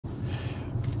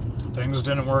things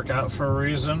didn't work out for a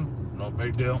reason. No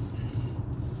big deal.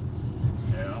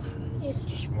 Yeah.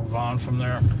 Just move on from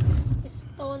there.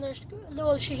 Stoner.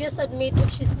 Well, she just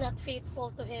admitted she's not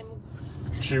faithful to him.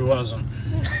 She wasn't.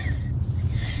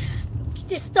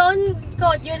 The Stone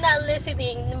God, you're not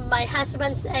listening. My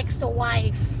husband's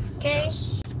ex-wife. Okay?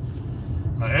 Yes.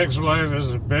 My ex-wife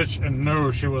is a bitch, and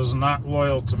no, she was not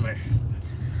loyal to me.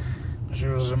 She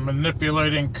was a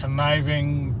manipulating,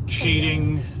 conniving,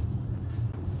 cheating.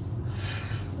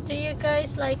 Do you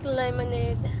guys like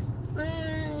lemonade?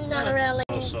 Not really.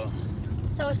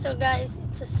 So-so, guys.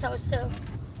 It's a so-so.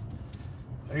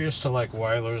 I used to like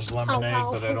Weiler's lemonade,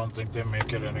 but I don't think they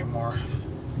make it anymore.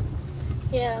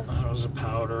 Yeah. It was a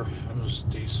powder. It was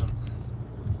decent.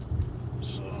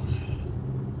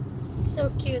 So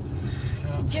cute.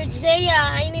 Yeah. Judea,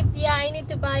 I need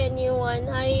to buy a new one.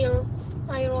 I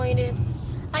ruined it.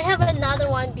 I have another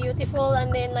one, beautiful,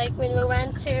 and then like when we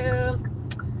went to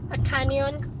a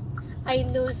canyon, I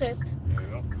lose it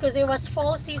because it was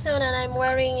fall season and I'm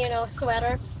wearing,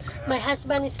 sweater. Yeah. My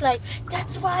husband is like,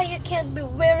 that's why you can't be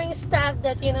wearing stuff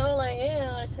that, like,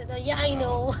 yeah. I said, yeah, I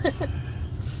know.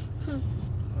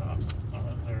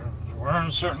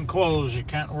 Wearing certain clothes, you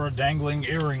can't wear dangling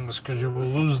earrings because you will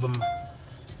lose them.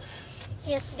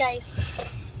 Yes, guys.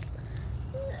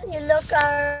 You look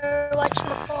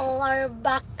our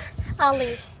back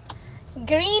alley.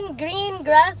 Green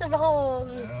grass of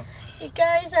home. Yeah. You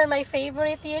guys are my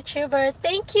favorite YouTuber.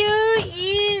 Thank you,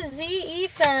 Easy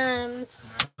Fam.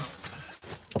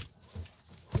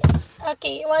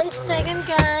 Okay, 1 second,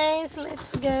 guys.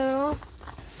 Let's go.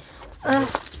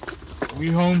 We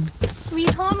home? We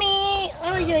homie.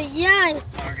 Oh, yeah.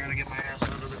 I gotta get my ass out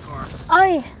of the car.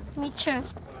 Oh, me too.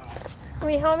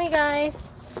 We homie, guys.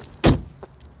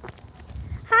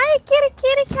 Hi,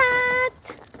 kitty cat.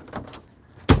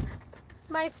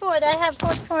 My food. I have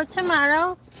food for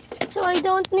tomorrow, so I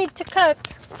don't need to cook.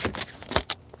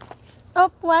 Oh,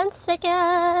 1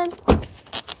 second.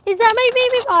 Is that my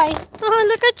baby boy? Oh,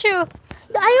 look at you.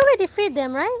 I already feed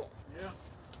them, right? Yeah.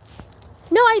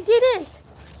 No, I didn't.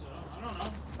 I don't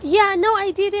know. Yeah, no,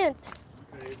 I didn't.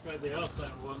 Okay, you fed the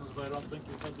outside ones, but I don't think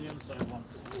you fed the inside ones.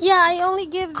 Yeah, I only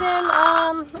give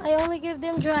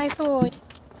them dry food.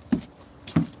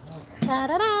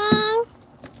 Ta-da-da!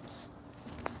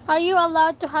 Are you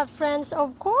allowed to have friends?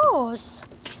 Of course.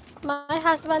 My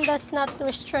husband does not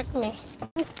restrict me.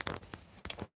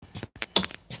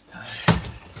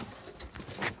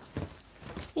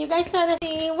 You guys wanna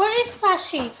see? Where is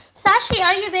Sashi? Sashi,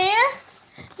 are you there?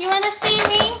 You wanna see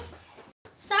me?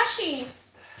 Sashi.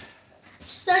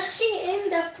 Sashi in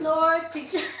the floor to...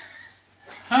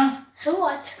 Huh?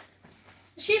 What?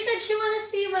 She said she wanna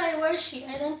see where is she?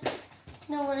 I don't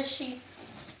know where is she.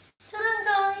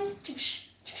 Ta-da, guys.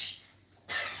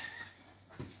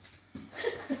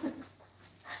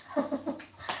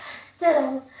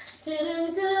 Ta-da.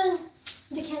 Ta-da.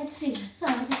 They can't see us.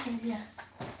 Oh, they can, yeah.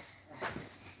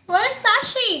 Where's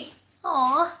Sashi?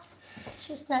 Aw,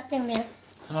 she's not in there.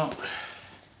 Oh.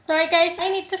 Alright, guys, I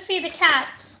need to feed the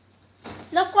cats.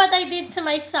 Look what I did to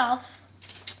myself.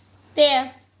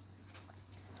 There.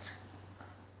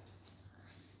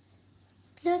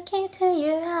 Look into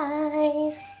your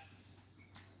eyes.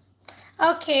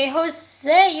 Okay,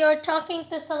 Jose, you're talking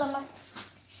to Salama.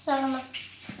 Salama.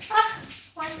 Ah,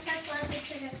 one minute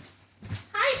to go.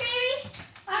 Hi, baby.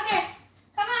 Okay,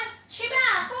 come on.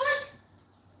 Shiba, food.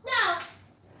 No.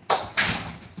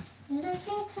 Look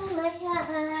into my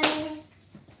eyes.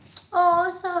 Oh,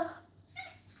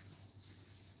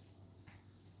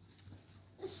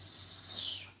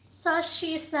 so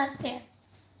she's not there.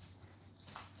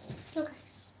 Look,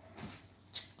 guys.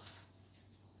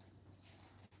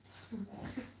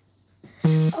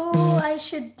 Oh, I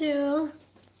should do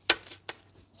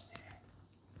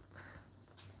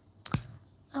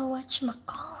a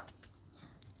whatchamacallit.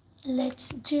 Let's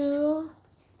do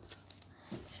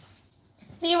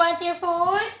you want your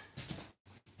food?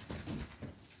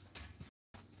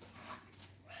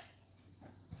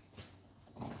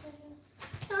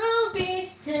 I'll be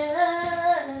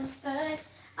still, but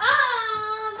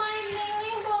my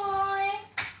little boy,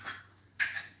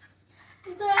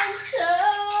 don't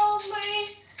tell me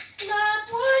it's not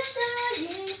worth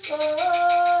dying for.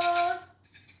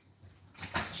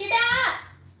 Shida,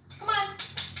 come on.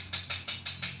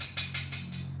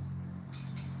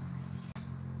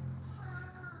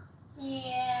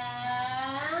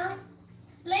 Yeah.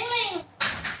 Ling Ling,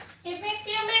 give me a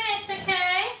few minutes,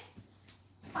 okay?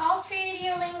 I'll feed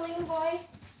you, Ling Ling boy.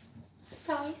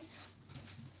 Guys,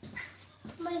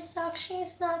 my suction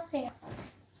is not there.